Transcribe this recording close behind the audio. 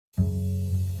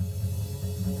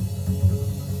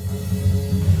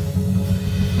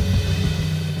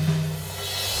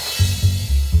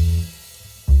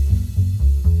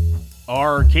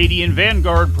Arcadian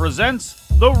Vanguard presents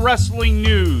the Wrestling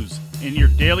News in your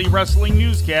daily wrestling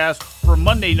newscast for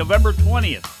Monday, November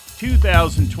 20th,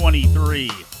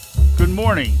 2023. Good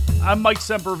morning, I'm Mike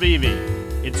Sempervive.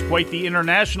 It's quite the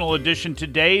international edition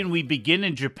today, and we begin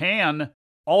in Japan.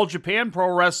 All Japan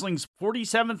Pro Wrestling's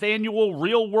 47th annual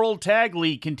Real World Tag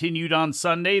League continued on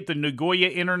Sunday at the Nagoya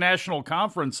International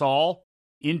Conference Hall.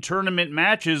 In tournament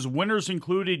matches, winners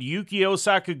included Yukio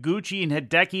Sakaguchi and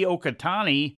Hideki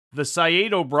Okatani, the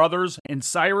Saito brothers, and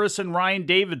Cyrus and Ryan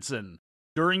Davidson.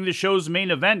 During the show's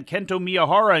main event, Kento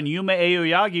Miyahara and Yuma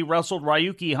Aoyagi wrestled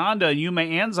Ryuki Honda and Yuma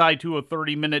Anzai to a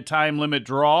 30-minute time limit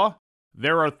draw.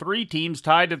 There are 3 teams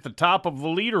tied at the top of the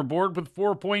leaderboard with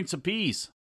 4 points apiece.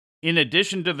 In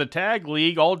addition to the Tag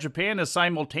League, All Japan is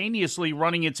simultaneously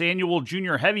running its annual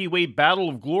Junior Heavyweight Battle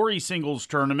of Glory singles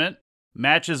tournament.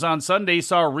 Matches on Sunday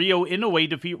saw Ryo Inoue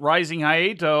defeat Rising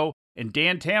Hayato and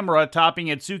Dan Tamura topping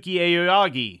Atsuki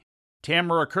Aoyagi.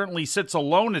 Tamura currently sits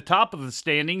alone atop of the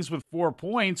standings with 4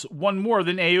 points, one more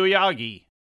than Aoyagi.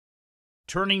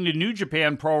 Turning to New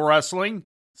Japan Pro Wrestling,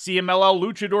 CMLL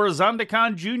luchador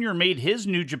Zandakan Jr. made his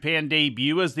New Japan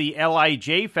debut as the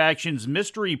LIJ faction's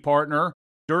mystery partner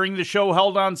during the show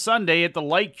held on Sunday at the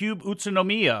Light Cube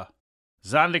Utsunomiya.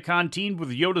 Zandakan teamed with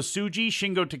Yota Tsuji,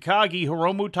 Shingo Takagi,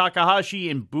 Hiromu Takahashi,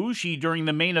 and Bushi during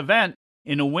the main event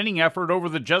in a winning effort over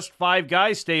the Just 5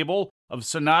 Guys stable of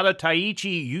Sanada,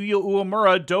 Taichi, Yuya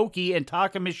Uemura, Doki, and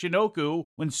Taka Michinoku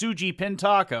when Tsuji pinned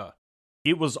Taka.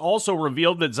 It was also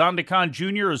revealed that Zandakan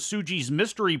Jr. is Tsuji's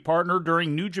mystery partner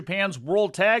during New Japan's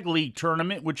World Tag League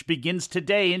tournament, which begins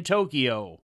today in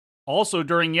Tokyo. Also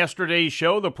during yesterday's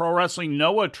show, the Pro Wrestling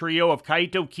Noah trio of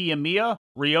Kaito Kiyomiya,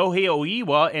 Ryohei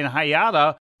Oiwa, and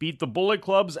Hayata beat the Bullet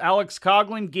Club's Alex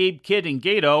Coughlin, Gabe Kidd, and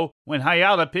Gato when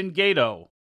Hayata pinned Gato.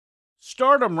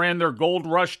 Stardom ran their Gold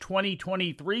Rush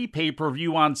 2023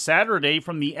 pay-per-view on Saturday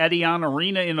from the Edion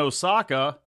Arena in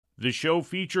Osaka. The show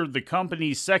featured the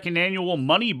company's second annual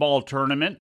Moneyball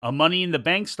tournament, a Money in the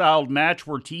Bank-styled match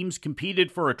where teams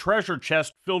competed for a treasure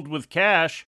chest filled with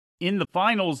cash. In the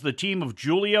finals, the team of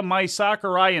Julia, Mai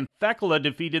Sakurai, and Thekla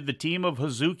defeated the team of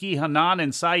Hazuki, Hanan,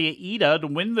 and Saya Ida to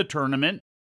win the tournament.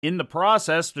 In the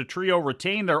process, the trio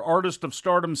retained their Artist of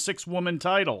Stardom 6-woman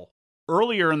title.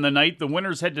 Earlier in the night, the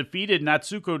winners had defeated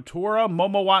Natsuko Tora,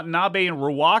 Momo Watanabe, and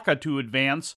Ruaka to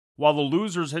advance, while the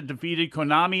losers had defeated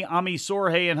Konami, Ami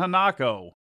Sorhei, and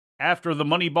Hanako. After the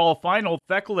Moneyball final,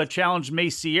 Thekla challenged Mai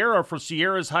Sierra for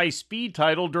Sierra's high-speed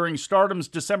title during Stardom's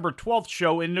December 12th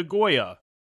show in Nagoya.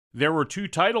 There were 2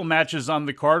 title matches on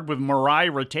the card, with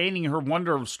Mirai retaining her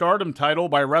Wonder of Stardom title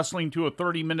by wrestling to a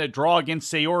 30-minute draw against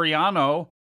Saori Ano,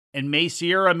 and Mai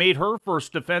Sierra made her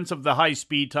first defense of the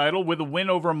high-speed title with a win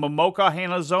over Momoka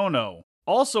Hanazono.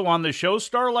 Also on the show,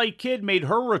 Starlight Kid made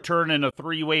her return in a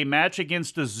 3-way match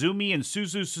against Azumi and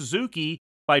Suzu Suzuki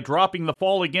by dropping the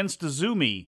fall against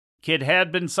Azumi. Kid had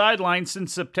been sidelined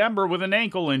since September with an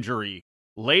ankle injury.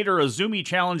 Later, Azumi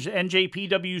challenged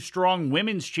NJPW Strong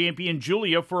Women's Champion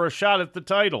Julia for a shot at the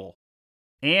title.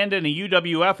 And in a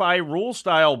UWFI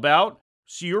rule-style bout,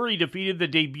 Syuri defeated the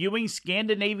debuting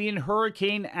Scandinavian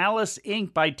Hurricane Alice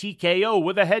Inc. by TKO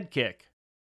with a head kick.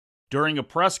 During a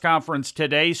press conference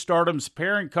today, Stardom's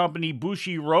parent company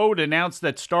Bushi Road announced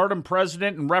that Stardom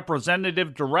President and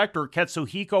Representative Director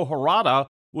Katsuhiko Harada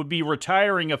would be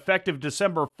retiring effective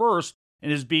December 1st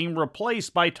and is being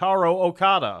replaced by Taro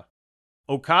Okada.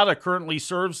 Okada currently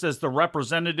serves as the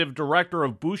representative director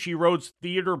of Bushi Road's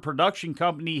theater production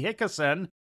company Hikisen,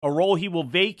 a role he will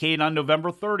vacate on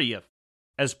November 30th.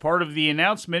 As part of the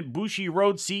announcement, Bushi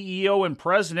Road CEO and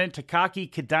President Takaki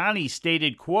Kidani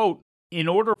stated, quote, "In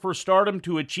order for Stardom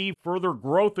to achieve further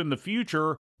growth in the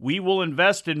future, we will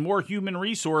invest in more human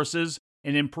resources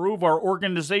and improve our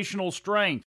organizational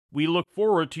strength. We look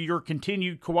forward to your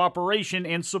continued cooperation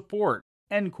and support,"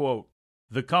 end quote.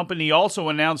 The company also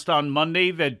announced on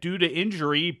Monday that due to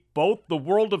injury, both the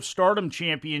World of Stardom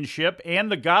Championship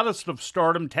and the Goddess of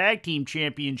Stardom Tag Team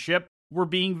Championship were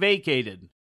being vacated.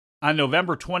 On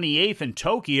November 28th in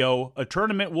Tokyo, a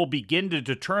tournament will begin to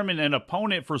determine an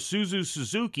opponent for Suzu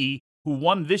Suzuki, who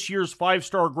won this year's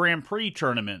 5-star Grand Prix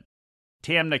tournament.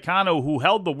 Tam Nakano, who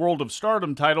held the World of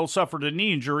Stardom title, suffered a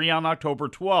knee injury on October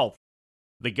 12th.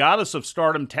 The Goddess of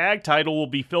Stardom tag title will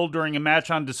be filled during a match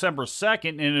on December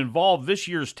 2nd and involve this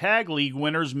year's Tag League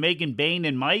winners Megan Bayne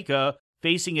and Maika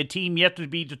facing a team yet to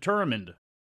be determined.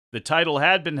 The title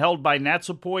had been held by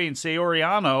Natsupoi and Saori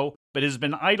Ano, but has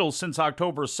been idle since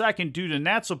October 2nd due to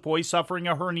Natsupoi suffering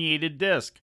a herniated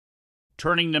disc.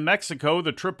 Turning to Mexico,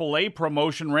 the AAA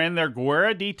promotion ran their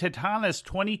Guerra de Titanes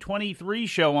 2023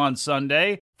 show on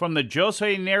Sunday from the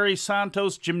Jose Neri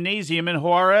Santos Gymnasium in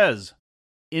Juarez.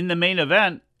 In the main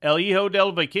event, El Hijo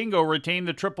del Vikingo retained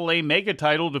the AAA Mega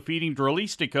title, defeating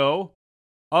Dralistico.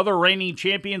 Other reigning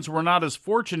champions were not as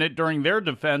fortunate during their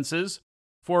defenses.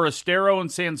 Forastero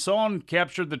and Sanson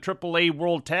captured the AAA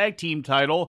World Tag Team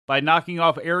title by knocking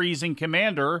off Aries and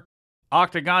Commander.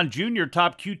 Octagon Jr.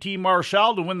 topped QT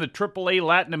Marshall to win the AAA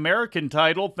Latin American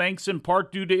title, thanks in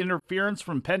part due to interference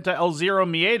from Penta El Zero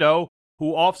Miedo,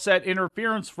 who offset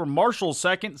interference from Marshall's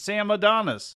second, Sam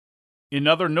Adonis. In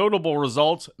other notable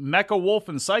results, Mecha Wolf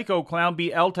and Psycho Clown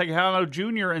beat El Tejano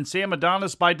Jr. and Sam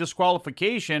Adonis by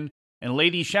disqualification, and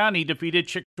Lady Shani defeated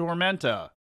Chick Tormenta.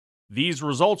 These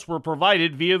results were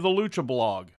provided via the Lucha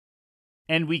blog.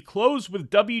 And we close with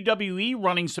WWE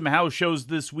running some house shows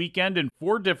this weekend in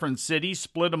 4 different cities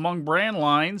split among brand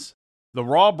lines. The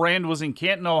Raw brand was in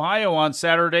Canton, Ohio on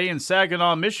Saturday and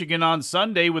Saginaw, Michigan on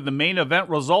Sunday, with the main event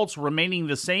results remaining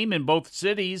the same in both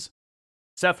cities.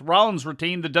 Seth Rollins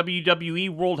retained the WWE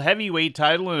World Heavyweight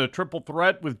title in a triple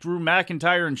threat with Drew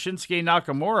McIntyre and Shinsuke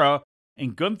Nakamura,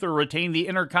 and Gunther retained the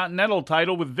Intercontinental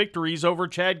title with victories over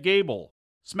Chad Gable.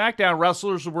 SmackDown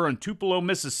wrestlers were in Tupelo,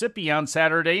 Mississippi on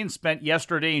Saturday and spent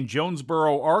yesterday in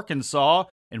Jonesboro, Arkansas,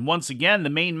 and once again the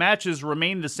main matches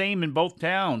remained the same in both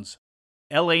towns.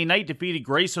 LA Knight defeated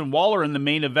Grayson Waller in the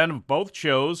main event of both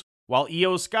shows, while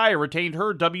Io Sky retained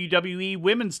her WWE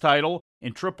Women's title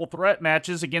in triple threat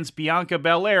matches against Bianca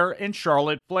Belair and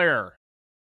Charlotte Flair.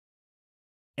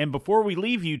 And before we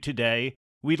leave you today,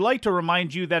 we'd like to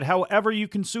remind you that however you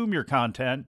consume your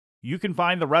content, you can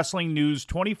find the wrestling news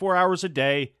 24 hours a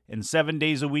day and 7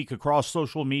 days a week across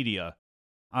social media.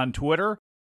 On Twitter,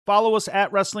 follow us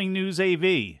at Wrestling News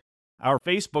AV. Our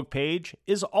Facebook page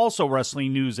is also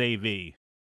Wrestling News AV.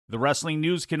 The Wrestling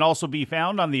News can also be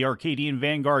found on the Arcadian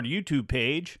Vanguard YouTube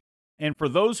page. And for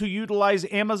those who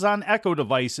utilize Amazon Echo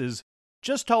devices,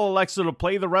 just tell Alexa to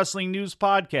play the Wrestling News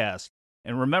podcast.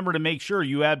 And remember to make sure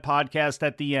you add podcast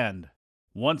at the end.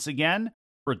 Once again,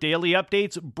 for daily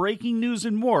updates, breaking news,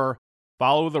 and more,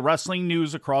 follow the Wrestling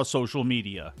News across social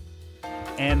media.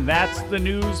 And that's the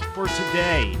news for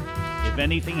today. If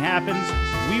anything happens,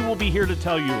 we will be here to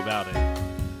tell you about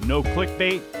it. No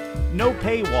clickbait, no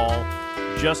paywall,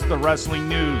 just the Wrestling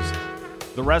News.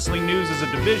 The Wrestling News is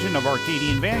a division of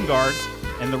Arcadian Vanguard,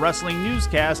 and the Wrestling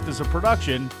Newscast is a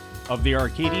production of the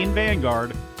Arcadian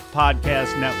Vanguard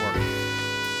Podcast Network.